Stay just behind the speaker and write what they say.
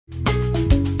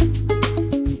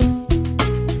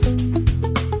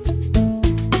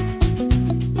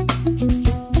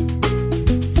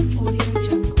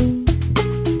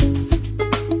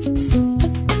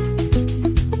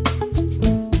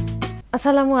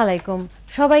আসসালামু আলাইকুম,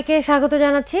 সবাইকে স্বাগত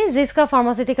জানাচ্ছি রিস্কা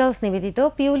ফার্মাসিউটিক্যালস নিবেদিত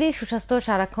পিউলি সুস্বাস্থ্য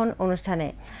সারাক্ষণ অনুষ্ঠানে।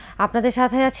 আপনাদের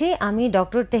সাথে আছি আমি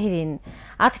ডক্টর তেহরিন।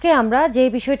 আজকে আমরা যে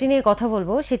বিষয়টি নিয়ে কথা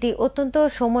বলবো সেটি অত্যন্ত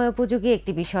সময় উপযোগী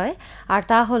একটি বিষয়, আর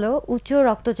তা হলো উচ্চ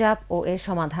রক্তচাপ ও এর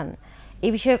সমাধান।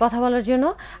 এই বিষয়ে কথা বলার জন্য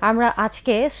আমরা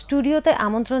আজকে স্টুডিওতে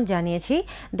আমন্ত্রণ জানিয়েছি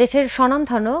দেশের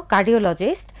স্বনামধন্য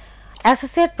cardiologist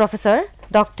associate professor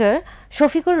doctor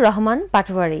Shafiqur Rahman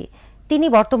Patwari. তিনি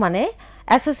বর্তমানে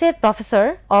associate professor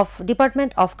of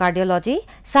department of cardiology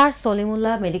sir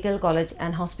Salimullah medical college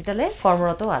and হসপিটালে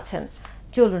কর্মরত আছেন।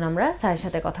 চলুন আমরা স্যারের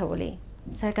সাথে কথা বলি।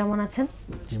 স্যার কেমন আছেন?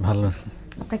 ভালো আছি।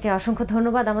 আপনাকে অসংখ্য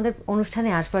ধন্যবাদ আমাদের অনুষ্ঠানে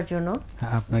আসবার জন্য।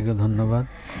 আপনাকে ধন্যবাদ।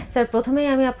 স্যার, প্রথমেই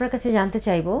আমি আপনার কাছে জানতে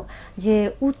চাইব যে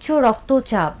উচ্চ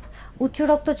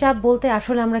রক্তচাপ বলতে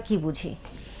আসলে আমরা কি বুঝি?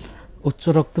 উচ্চ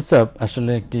রক্তচাপ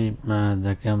আসলে একটি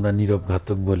যাকে আমরা নীরব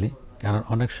ঘাতক বলি, কারণ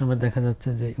অনেক সময় দেখা যাচ্ছে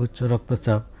যে উচ্চ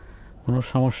রক্তচাপ কোনো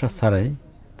সমস্যা ছাড়াই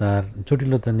তার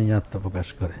জটিলতা নিয়ে আত্মপ্রকাশ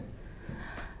করে।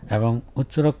 এবং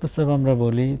উচ্চ রক্তচাপ আমরা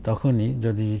বলি তখনই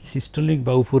যদি সিস্টোলিক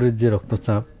বা উপরের যে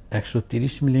রক্তচাপ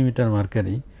 130 মিলিমিটার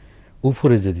মার্কারি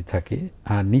উপরে যদি থাকে,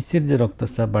 আর নিচের যে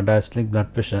রক্তচাপ বা diastolic blood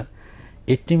pressure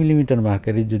 80 millimetre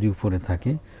mercury যদি উপরে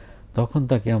থাকে, তখন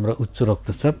তাকে আমরা উচ্চ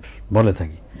রক্তচাপ বলে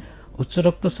থাকি। উচ্চ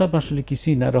রক্তচাপ আসলে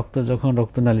কিছুই না, রক্ত যখন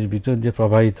রক্তনালীর ভিতর দিয়ে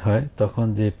প্রবাহিত হয় তখন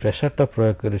যে প্রেশারটা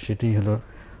প্রয়োগ করে সেটি হলো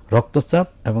রক্তচাপ,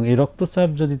 এবং এই রক্তচাপ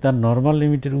যদি তার নর্মাল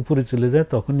লিমিটের উপরে চলে যায়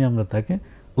তখনই আমরা তাকে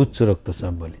উচ্চ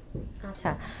রক্তচাপ বলি।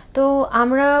 আচ্ছা, তো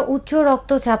আমরা উচ্চ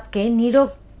রক্তচাপকে নীরব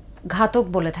ঘাতক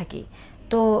বলে থাকি,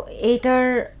 তো এইটার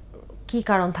কি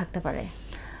কারণ থাকতে পারে?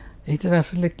 এইটার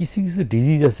আসলে কিছু কিছু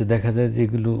ডিজিজ আছে দেখা যায়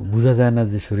যেগুলো বোঝা যায় না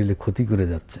যে শরীরে ক্ষতি করে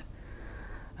যাচ্ছে।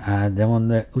 যেমন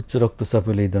উচ্চ রক্তচাপ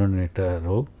হলে এই ধরনের একটা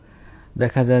রোগ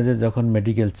দেখা যায় যে যখন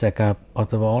মেডিকেল চেক আপ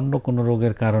অথবা অন্য কোনো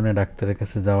রোগের কারণে ডাক্তারের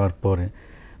কাছে যাওয়ার পরে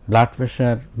ব্লাড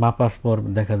প্রেশার মাপার পর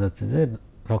দেখা যাচ্ছে যে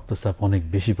রক্তচাপ অনেক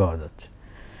বেশি পাওয়া যাচ্ছে,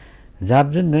 যার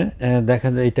জন্য দেখা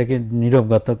যায় এটাকে নীরব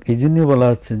ঘাতক এই জন্যই বলা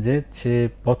হচ্ছে যে সে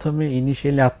প্রথমে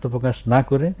ইনিশিয়ালি আত্মপ্রকাশ না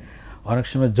করে অনেক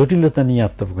সময় জটিলতা নিয়ে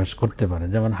আত্মপ্রকাশ করতে পারে,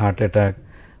 যেমন হার্ট অ্যাটাক,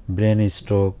 ব্রেন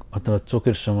স্ট্রোক অথবা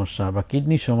চোখের সমস্যা বা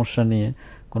কিডনির সমস্যা নিয়ে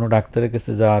কোনো ডাক্তারের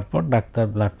কাছে যাওয়ার পর ডাক্তার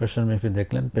ব্লাড প্রেশার মেপে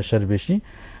দেখলেন প্রেশার বেশি,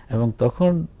 এবং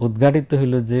তখন উদ্ঘাটিত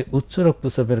হলো যে উচ্চ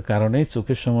রক্তচাপের কারণেই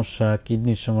চোখের সমস্যা,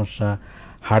 কিডনির সমস্যা,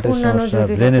 হার্টের সমস্যা,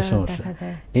 ব্রেনের সমস্যা,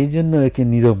 এই জন্য একে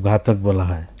নীরব ঘাতক বলা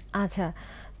হয়। আচ্ছা,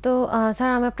 তো স্যার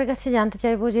আমি আপনার কাছে জানতে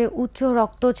চাইবো যে উচ্চ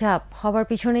রক্তচাপ হবার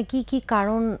পিছনে কি কি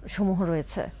কারণ সমূহ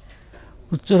রয়েছে?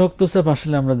 উচ্চ রক্তচাপ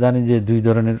আসলে আমরা জানি যে দুই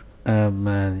ধরনের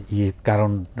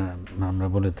কারণ আমরা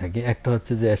বলে থাকি। একটা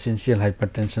হচ্ছে যে এসেনশিয়াল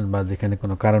হাইপারটেনশন বা যেখানে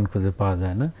কোনো কারণ খুঁজে পাওয়া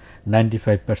যায় না,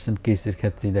 95% কেসের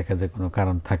ক্ষেত্রেই দেখা যায় কোনো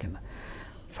কারণ থাকে না।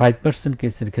 5%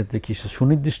 কেসের ক্ষেত্রে কিছু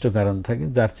সুনির্দিষ্ট কারণ থাকে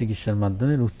যার চিকিৎসার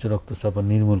মাধ্যমে উচ্চ রক্তচাপ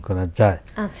নির্মূল করা যায়,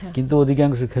 কিন্তু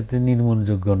অধিকাংশ ক্ষেত্রে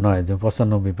নির্মূলযোগ্য নয়, যে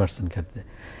 95% ক্ষেত্রে।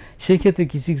 সেই ক্ষেত্রে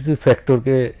কিছু কিছু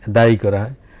ফ্যাক্টরকে দায়ী করা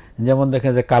হয়, যেমন দেখা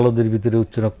যায় কালোদের ভিতরে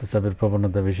উচ্চ রক্তচাপের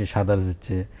প্রবণতা বেশি সাদার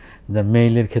চেয়ে, যা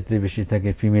মেইলের ক্ষেত্রে বেশি থাকে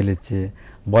ফিমেলের চেয়ে।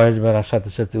 বয়স বাড়ার সাথে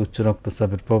সাথে উচ্চ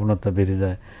রক্তচাপের প্রবণতা বেড়ে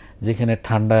যায়, যেখানে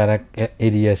ঠান্ডা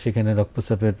এরিয়া সেখানে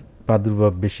রক্তচাপের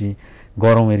প্রাদুর্ভাব বেশি,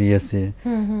 গরম এরিয়াছে।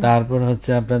 তারপর হচ্ছে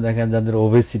আপনার দেখা যাদের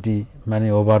ওবেসিটি মানে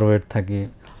ওভারওয়েট থাকে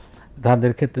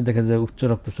তাদের ক্ষেত্রে দেখা যায় উচ্চ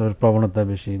রক্তচাপের প্রবণতা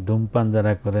বেশি। ধূমপান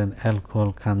যারা করেন, অ্যালকোহল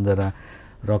খান যারা,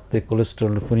 রক্তে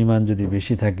কোলেস্টেরলের পরিমাণ যদি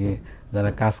বেশি থাকে, যারা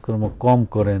কাজকর্ম কম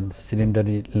করেন,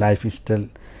 সিলিন্ডারি লাইফস্টাইল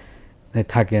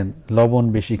থাকেন, লবণ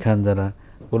বেশি খান যারা,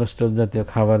 কোলেস্টেরল জাতীয়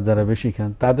খাবার যারা বেশি খান,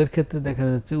 তাদের ক্ষেত্রে দেখা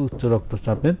যাচ্ছে উচ্চ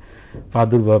রক্তচাপের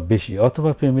প্রাদুর্ভাব বেশি।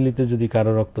 অথবা ফ্যামিলিতে যদি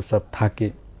কারো রক্তচাপ থাকে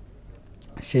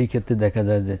সেই ক্ষেত্রে দেখা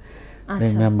যায় যে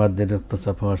মেম্বারদের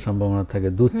রক্তচাপ হওয়ার সম্ভাবনা থাকে।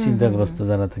 দুশ্চিন্তাগ্রস্ত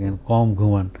যারা থাকেন, কম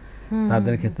ঘুমান,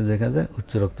 তাদের ক্ষেত্রে দেখা যায়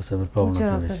উচ্চ রক্তচাপের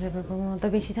প্রবণতা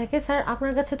বেশি থাকে। স্যার,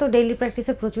 আপনার কাছে তো ডেইলি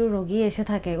প্র্যাকটিসে প্রচুর রোগী এসে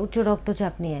থাকে উচ্চ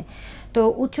রক্তচাপ নিয়ে, তো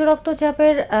উচ্চ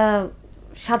রক্তচাপের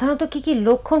সাধারণত কি কি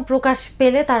লক্ষণ প্রকাশ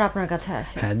পেলে তার আপনার কাছে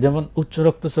আসে? হ্যাঁ, যেমন উচ্চ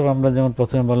রক্তচাপ আমরা যেমন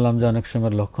প্রথমে বললাম যে অনেক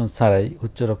সময় লক্ষণ ছাড়াই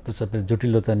উচ্চ রক্তচাপের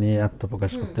জটিলতা নিয়ে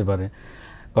আত্মপ্রকাশ করতে পারে।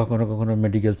 কখনো কখনো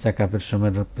মেডিকেল চেক আপের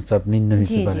সময় রক্তচাপ নির্ণয়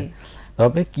হতে পারে।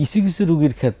 তবে কিছু কিছু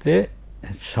রোগীর ক্ষেত্রে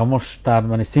সমস্যা তার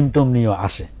মানে সিমটম নিয়েও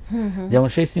আসে, যেমন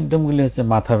সেই সিমটমগুলি হচ্ছে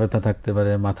মাথা ব্যথা থাকতে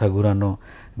পারে, মাথা ঘুরানো,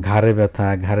 ঘাড়ে ব্যথা,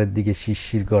 ঘাড়ের দিকে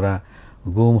শিরশির করা,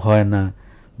 ঘুম হয় না,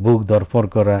 বুক ধড়ফড়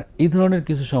করা, এই ধরনের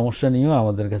কিছু সমস্যা নিয়েও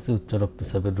আমাদের কাছে উচ্চ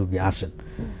রক্তচাপের রোগী আসেন।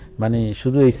 মানে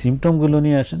শুধু এই সিমটমগুলো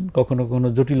নিয়ে আসেন, কখনো কখনো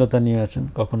জটিলতা নিয়ে আসেন,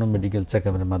 কখনো মেডিকেল চেক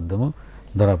আপের মাধ্যমেও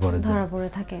ধরা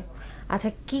পড়ে থাকে। আচ্ছা,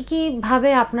 কি কি ভাবে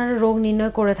আপনারা রোগ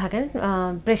নির্ণয় করে থাকেন?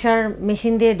 প্রেসার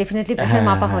মেশিন দিয়ে ডেফিনেটলি প্রেসার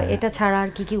মাপা হয়, এটা ছাড়া আর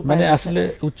কি কি উপায়? মানে আসলে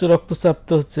উচ্চ রক্তচাপ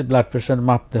তো হচ্ছে ব্লাড প্রেসার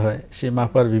মাপতে হয়, সেই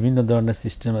মাপার বিভিন্ন ধরনের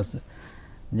সিস্টেম আছে।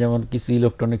 যেমন কিছু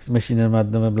ইলেকট্রনিক্স মেশিনের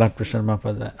মাধ্যমে ব্লাড প্রেশার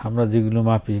মাপা যায়। আমরা যেগুলো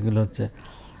মাপি এগুলো হচ্ছে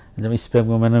যেমন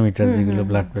স্প্যাগমোম্যানোমিটার, যেগুলো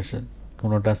ব্লাড প্রেশার,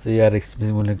 কোনোটা আছে ARXP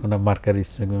বলে, কোনো মার্কার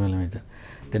স্প্যাগমোম্যানোমিটার।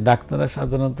 তো ডাক্তাররা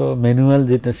সাধারণত ম্যানুয়াল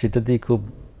যেটা সেটাতেই খুব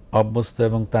অভ্যস্ত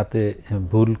এবং তাতে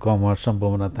ভুল কম হওয়ার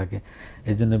সম্ভাবনা থাকে।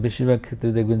 এই জন্য বেশিরভাগ ক্ষেত্রে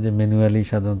দেখবেন যে ম্যানুয়ালি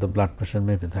সাধারণত ব্লাড প্রেশার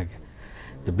মেপে থাকে।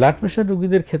 তো ব্লাড প্রেশার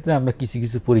রোগীদের ক্ষেত্রে আমরা কিছু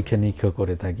কিছু পরীক্ষা নিরীক্ষা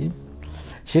করে থাকি।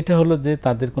 সেটা হলো যে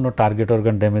তাদের কোনো টার্গেট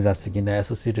অর্গান ড্যামেজ আছে কিনা,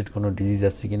 অ্যাসোসিয়েটেড কোনো ডিজিজ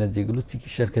আছে কিনা, যেগুলো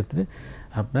চিকিৎসার ক্ষেত্রে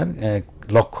আপনার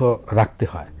লক্ষ্য রাখতে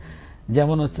হয়।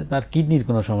 যেমন হচ্ছে তার কিডনির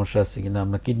কোনো সমস্যা আছে কিনা,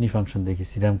 আমরা কিডনি ফাংশন দেখি,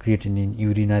 সিরাম ক্রিয়েটিনিন,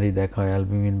 ইউরিনারি দেখা হয়,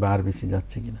 অ্যালবুমিন বা আরবিসি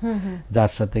যাচ্ছে কিনা,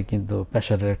 যার সাথে কিন্তু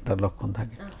প্রেশারের একটা লক্ষণ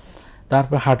থাকে।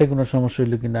 তারপর হার্টে কোনো সমস্যা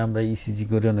হইলো কিনা আমরা ইসিজি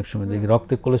করে অনেক সময় দেখি,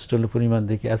 রক্তে কোলেস্ট্রলের পরিমাণ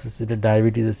দেখি, অ্যাসোসিয়েটেড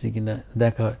ডায়াবেটিস আছে কিনা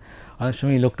দেখা হয়, অনেক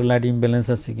সময় ইলেকট্রোলাইট ইমব্যালেন্স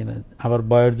আছে কিনা। আবার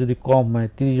বয়স যদি কম হয়,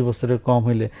 30 বছরের কম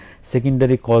হইলে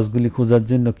সেকেন্ডারি কজগুলি খোঁজার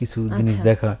জন্য কিছু জিনিস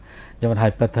দেখা হয়, যেমন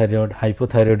হাইপারথাইরয়েড,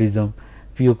 হাইপোথাইরয়েডিজম,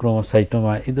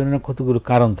 পিওক্রোমোসাইটোমা, এই ধরনের কতগুলো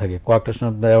কারণ থাকে। কোয়াক্টেশন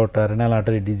of the aorta, renal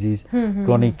artery disease,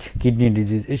 chronic kidney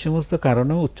disease, এই সমস্ত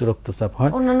কারণেও উচ্চ রক্তচাপ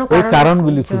হয়। ওই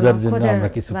কারণগুলি খোঁজার জন্য আমরা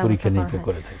কিছু পরীক্ষা নিরীক্ষা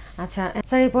করে থাকি। আচ্ছা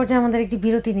স্যার, এই পর্যায়ে আমাদের একটি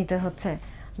বিরতি নিতে হচ্ছে।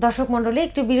 দর্শক মণ্ডলী,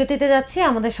 একটু বিরতিতে যাচ্ছি,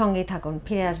 আমাদের সঙ্গেই থাকুন,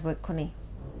 ফিরে আসবো এক্ষুনি।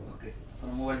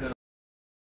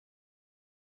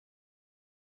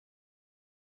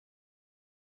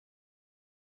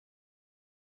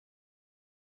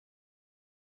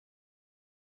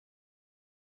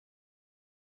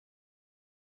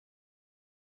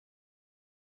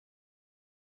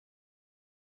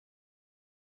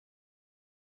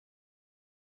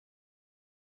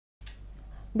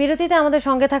 বিরতিতে আমাদের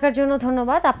সঙ্গে থাকার জন্য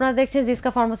ধন্যবাদ। আপনারা দেখছেন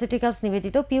জিসকা ফার্মাসিউটিক্যালস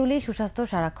নিবেদিত পিউলি সুস্বাস্থ্য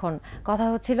সারাক্ষণ। কথা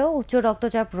হচ্ছিল উচ্চ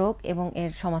রক্তচাপ রোগ এবং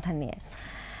এর সমাধান নিয়ে।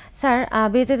 স্যার,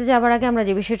 বিরতিতে যাবার আগে আমরা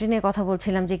যে বিষয়টি নিয়ে কথা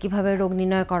বলছিলাম যে কিভাবে রোগ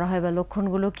নির্ণয় করা হয় বা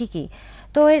লক্ষণগুলো কি কি,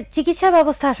 তো এর চিকিৎসা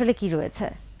ব্যবস্থা আসলে কি রয়েছে?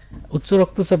 উচ্চ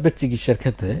রক্তচাপের চিকিৎসার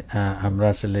ক্ষেত্রে আমরা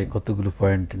আসলে কতগুলো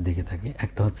পয়েন্ট দেখে থাকি।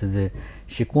 একটা হচ্ছে যে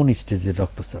সে কোন স্টেজের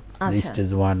রক্তচাপ, স্টেজ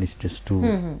 1, স্টেজ 2,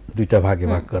 দুইটা ভাগে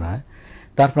ভাগ করা হয়।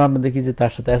 তারপর আমরা দেখি যে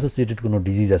তার সাথে অ্যাসোসিয়েটেড কোনো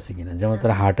ডিজিজ আছে কিনা, যেমন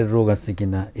তার হার্টের রোগ আছে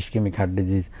কিনা, ischemic heart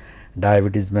disease,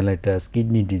 diabetes mellitus,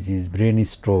 kidney disease, brain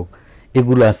stroke,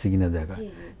 এগুলো আছে কিনা দেখা।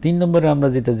 3 নম্বরে আমরা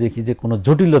যেটা দেখি যে কোনো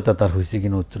জটিলতা তার হয়েছে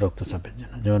কিনা উচ্চ রক্তচাপের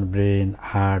জন্য, যেমন ব্রেন,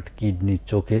 হার্ট, কিডনি,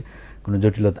 চোখে কোনো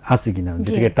জটিলতা আছে কিনা,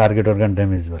 যেটাকে টার্গেট অর্গান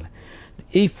ড্যামেজ বলে।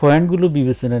 এই পয়েন্টগুলো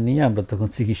বিবেচনা নিয়ে আমরা তখন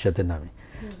চিকিৎসাতে নামি।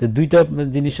 তো দুইটা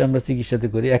জিনিস আমরা চিকিৎসাতে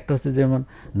করি। একটা হচ্ছে যেমন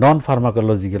নন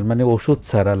ফার্মাকোলজিক্যাল, মানে ওষুধ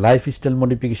ছাড়া লাইফস্টাইল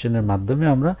মডিফিকেশনের মাধ্যমে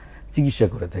আমরা চিকিৎসা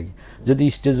করে থাকি। যদি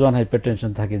স্টেজ 1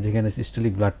 হাইপারটেনশন থাকে, যেখানে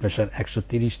সিস্টোলিক ব্লাড প্রেশার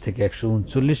 130 থেকে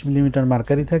 139 মিলিমিটার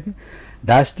মার্কারি থাকে,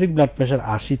 ডায়াস্টোলিক ব্লাড প্রেশার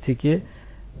 80 থেকে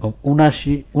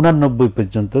 89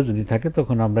 পর্যন্ত যদি থাকে,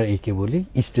 তখন আমরা একে বলি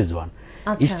স্টেজ 1।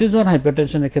 স্টেজ 1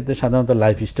 হাইপারটেনশনের ক্ষেত্রে সাধারণত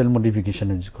লাইফস্টাইল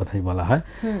মডিফিকেশনের কথাই বলা হয়।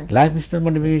 লাইফস্টাইল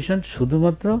মডিফিকেশন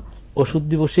শুধুমাত্র ওষুধ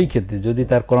দিব সেই ক্ষেত্রে যদি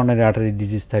তার করোনারি আর্টারি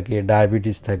ডিজিজ থাকে,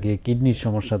 ডায়াবেটিস থাকে, কিডনির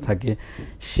সমস্যা থাকে,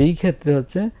 সেই ক্ষেত্রে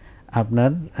হচ্ছে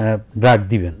আপনার ড্রাগ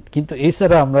দিবেন। কিন্তু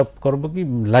এছাড়া আমরা করবো কি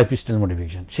লাইফস্টাইল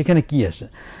মডিফিকেশন। সেখানে কি আসে,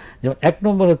 যেমন 1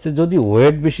 নম্বর হচ্ছে যদি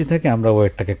ওয়েট বেশি থাকে, আমরা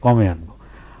ওয়েটটাকে কমে আনবো।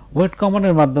 ওয়েট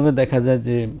কমানোর মাধ্যমে দেখা যায়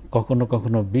যে কখনো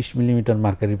কখনো 20 মিলিমিটার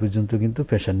মার্কারি পর্যন্ত কিন্তু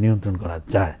প্রেশার নিয়ন্ত্রণ করা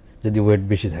যায় যদি ওয়েট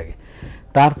বেশি থাকে।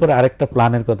 তারপরে আরেকটা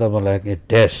প্ল্যানের কথা বলা হয়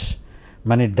ড্যাশ,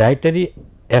 মানে dietary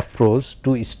approach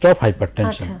to stop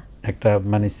hypertension. একটা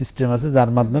মানে সিস্টেম আছে যার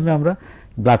মাধ্যমে আমরা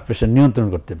ব্লাড প্রেশার নিয়ন্ত্রণ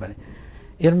করতে পারি।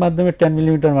 এর মাধ্যমে 10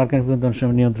 মিলিমিটার মার্কারি পর্যন্ত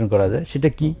সময় নিয়ন্ত্রণ করা যায়। সেটা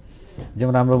কি,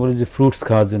 যেমন আমরা বলি যে ফ্রুটস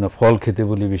খাওয়ার জন্য ফল খেতে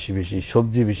বলি বেশি বেশি,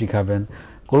 সবজি বেশি খাবেন,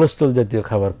 কোলেস্ট্রল জাতীয়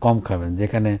খাবার কম খাবেন,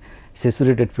 যেখানে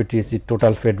saturated fatty acid,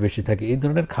 total fat বেশি থাকে, এই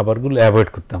ধরনের খাবারগুলো অ্যাভয়েড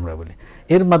করতে আমরা বলি।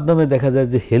 এর মাধ্যমে দেখা যায়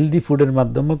যে হেলদি ফুডের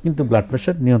মাধ্যমেও কিন্তু ব্লাড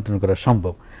প্রেশার নিয়ন্ত্রণ করা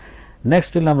সম্ভব।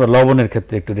 নেক্সট হলে আমরা লবণের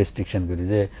ক্ষেত্রে একটু রেস্ট্রিকশন করি,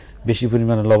 যে বেশি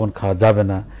পরিমাণে লবণ খাওয়া যাবে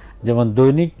না। যেমন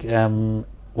দৈনিক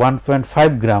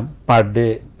 1.5 গ্রাম পার ডে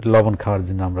লবণ খাওয়ার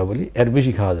জন্য আমরা বলি, এর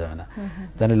বেশি খাওয়া যাবে না।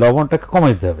 তাহলে লবণটাকে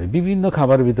কমাইতে হবে। বিভিন্ন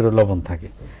খাবারের ভিতরে লবণ থাকে,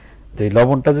 তো এই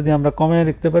লবণটা যদি আমরা কমিয়ে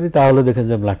রাখতে পারি তাহলে দেখা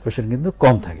যায় ব্লাড প্রেশার কিন্তু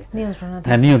কম থাকে,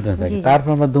 হ্যাঁ নিয়ন্ত্রণে থাকে। তারপর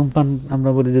আমরা ধূমপান,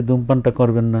 আমরা বলি যে ধূমপানটা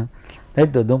করবেন না, তাই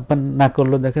তো। ধূমপান না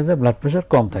করলেও দেখা যায় ব্লাড প্রেশার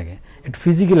কম থাকে। একটু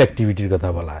ফিজিক্যাল অ্যাক্টিভিটির কথা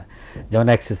বলা হয়, যেমন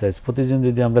এক্সারসাইজ। প্রতিদিন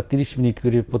যদি আমরা 30 মিনিট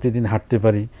করে প্রতিদিন হাঁটতে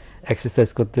পারি, এক্সারসাইজ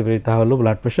করতে পারি, তাহলেও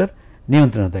ব্লাড প্রেশার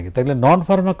নিয়ন্ত্রণে থাকে। তাহলে নন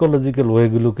ফার্মাকোলজিক্যাল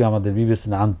ওয়েগুলোকে আমাদের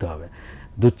বিবেচনা আনতে হবে।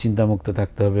 দুশ্চিন্তামুক্ত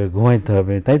থাকতে হবে, ঘুমাইতে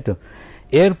হবে, তাই তো।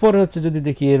 এরপরে হচ্ছে যদি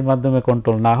দেখি এর মাধ্যমে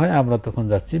কন্ট্রোল না হয়, আমরা তখন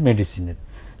যাচ্ছি মেডিসিনের।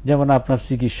 যেমন আপনার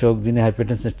চিকিৎসক যিনি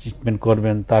হাইপারটেনশন ট্রিটমেন্ট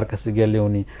করবেন, তার কাছে গেলে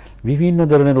উনি বিভিন্ন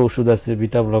ধরনের ওষুধ আছে,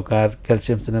 beta blocker,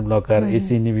 calcium channel blocker,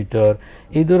 AC inhibitor,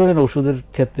 এই ধরনের ওষুধের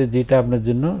ক্ষেত্রে যেটা আপনার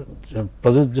জন্য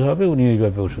প্রযোজ্য হবে উনি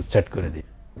ওইভাবে ওষুধ সেট করে দিন।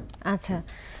 আচ্ছা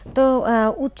তো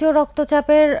উচ্চ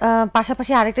রক্তচাপের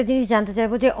পাশাপাশি আরেকটা জিনিস জানতে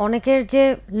চাইবো যে অনেকের যে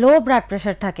লো ব্লাড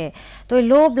প্রেশার থাকে, তো এই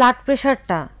লো ব্লাড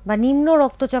প্রেশারটা বা নিম্ন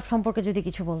রক্তচাপ সম্পর্কে যদি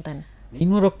কিছু বলতেন।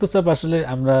 নিম্ন রক্তচাপ আসলে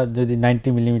আমরা যদি 90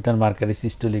 মিলিমিটার মার্কারি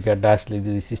সিস্টোলিক আর ডায়াস্টোলিক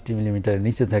যদি 60 মিলিমিটারের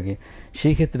নিচে থাকে,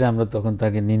 সেই ক্ষেত্রে আমরা তখন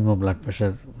তাকে নিম্ন ব্লাড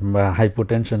প্রেশার বা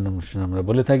হাইপোটেনশন আমরা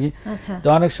বলে থাকি। তো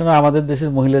অনেক সময় আমাদের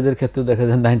দেশের মহিলাদের ক্ষেত্রে দেখা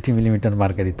যায় 90 মিলিমিটার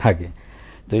মার্কারি থাকে।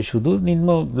 তো এই শুধু নিম্ন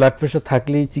ব্লাড প্রেশার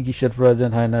থাকলেই চিকিৎসার প্রয়োজন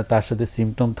হয় না, তার সাথে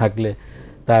সিমটম থাকলে,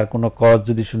 তার কোনো কজ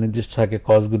যদি সুনির্দিষ্ট থাকে,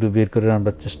 কজগুলো বের করে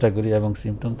আমরা চেষ্টা করি, এবং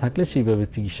সিমটম থাকলে সেইভাবে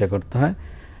চিকিৎসা করতে হয়।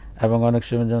 এবং অনেক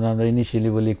সময় যেমন আমরা ইনিশিয়ালি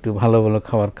বলি একটু ভালো ভালো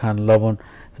খাবার খান, লবণ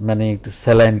মানে একটু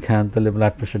স্যালাইন খান, তাহলে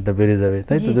ব্লাড প্রেশারটা বেড়ে যাবে,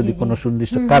 তাই তো, যদি কোনো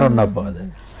সুনির্দিষ্ট কারণ না পাওয়া যায়।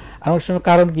 আর অনেক সময়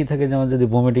কারণ কি থাকে, যেমন যদি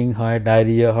ভমিটিং হয়,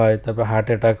 ডায়রিয়া হয়, তারপর হার্ট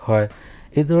অ্যাটাক হয়,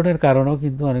 এই ধরনের কারণেও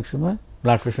কিন্তু অনেক সময়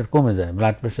ব্লাড প্রেশার কমে যায়।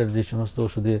 ব্লাড প্রেশার যে সমস্ত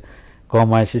ওষুধে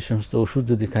কমায়, সেই সমস্ত ওষুধ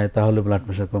যদি খায় তাহলে ব্লাড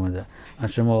প্রেশার কমে যায়।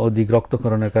 অনেক সময় অধিক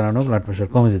রক্তক্ষরণের কারণেও ব্লাড প্রেশার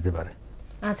কমে যেতে পারে।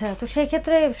 আচ্ছা, তো সেই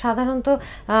ক্ষেত্রে সাধারণত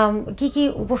কি কি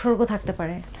উপসর্গ থাকতে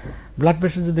পারে? ব্লাড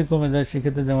প্রেশার যদি কমে যায়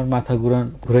সেক্ষেত্রে যেমন মাথা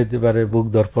ঘুরাইতে পারে, বুক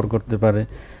ধড়ফড় করতে পারে,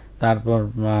 তারপর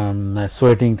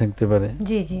সোয়েটিং থাকতে পারে।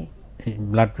 জি জি।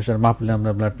 ব্লাড প্রেশার মাপলে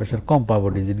আমরা ব্লাড প্রেশার কম পাবো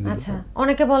ডিজিটগুলো। আচ্ছা,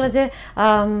 অনেকে বলে যে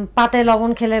পাতে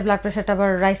লবণ খেলে ব্লাড প্রেশারটা আবার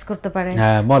রাইজ করতে পারে,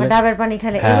 ডাবের পানি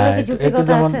খেলে, এগুলো কি যুক্তিগত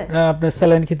আছে? আপনি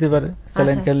স্যালাইন খেতে পারে,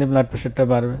 স্যালাইন খেলে ব্লাড প্রেশারটা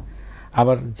বাড়বে।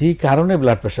 আবার যে কারণে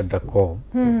ব্লাড প্রেশারটা কম,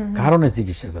 কারণে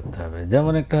চিকিৎসা করতে হবে।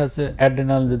 যেমন একটা হচ্ছে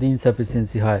অ্যাড্রেনাল যদি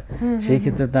ইনসাফিসিয়েন্সি হয়, সেই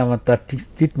ক্ষেত্রে তো আমার তার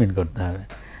ট্রিটমেন্ট করতে হবে।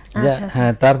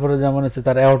 হ্যাঁ, তারপরে যেমন হচ্ছে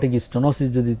তার অ্যাওর্টিক স্টেনোসিস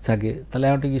যদি থাকে, তাহলে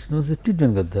অ্যাওর্টিক স্টেনোসিস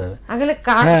ট্রিটমেন্ট করতে হবে। আসলে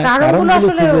কারণগুলো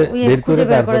আসলে খুঁজে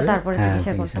বের করে তারপরে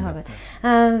চিকিৎসা করতে হবে।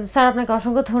 স্যার, আপনাকে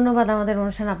অসংখ্য ধন্যবাদ আমাদের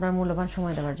অনুষ্ঠানে আপনার মূল্যবান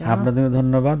সময় দেওয়ার জন্য। আপনাদেরকে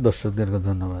ধন্যবাদ, দর্শকদেরকে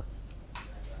ধন্যবাদ।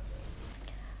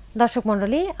 দর্শক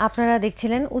মণ্ডলী, আপনারা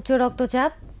দেখছিলেন উচ্চ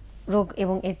রক্তচাপ রোগ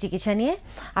এবং এর চিকিৎসা নিয়ে।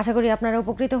 আশা করি আপনারা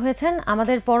উপকৃত হয়েছেন।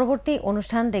 আমাদের পরবর্তী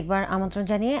অনুষ্ঠান দেখবার আমন্ত্রণ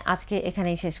জানিয়ে আজকে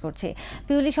এখানেই শেষ করছি।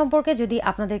 পিউলি সম্পর্কে যদি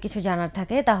আপনাদের কিছু জানার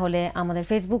থাকে তাহলে আমাদের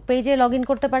ফেসবুক পেজে লগ ইন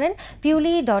করতে পারেন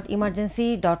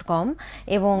piuli.emergency.com,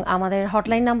 এবং আমাদের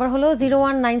হটলাইন নাম্বার হলো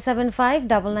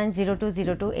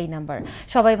 01975990202, এই নাম্বার।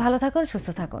 সবাই ভালো থাকুন, সুস্থ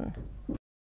থাকুন।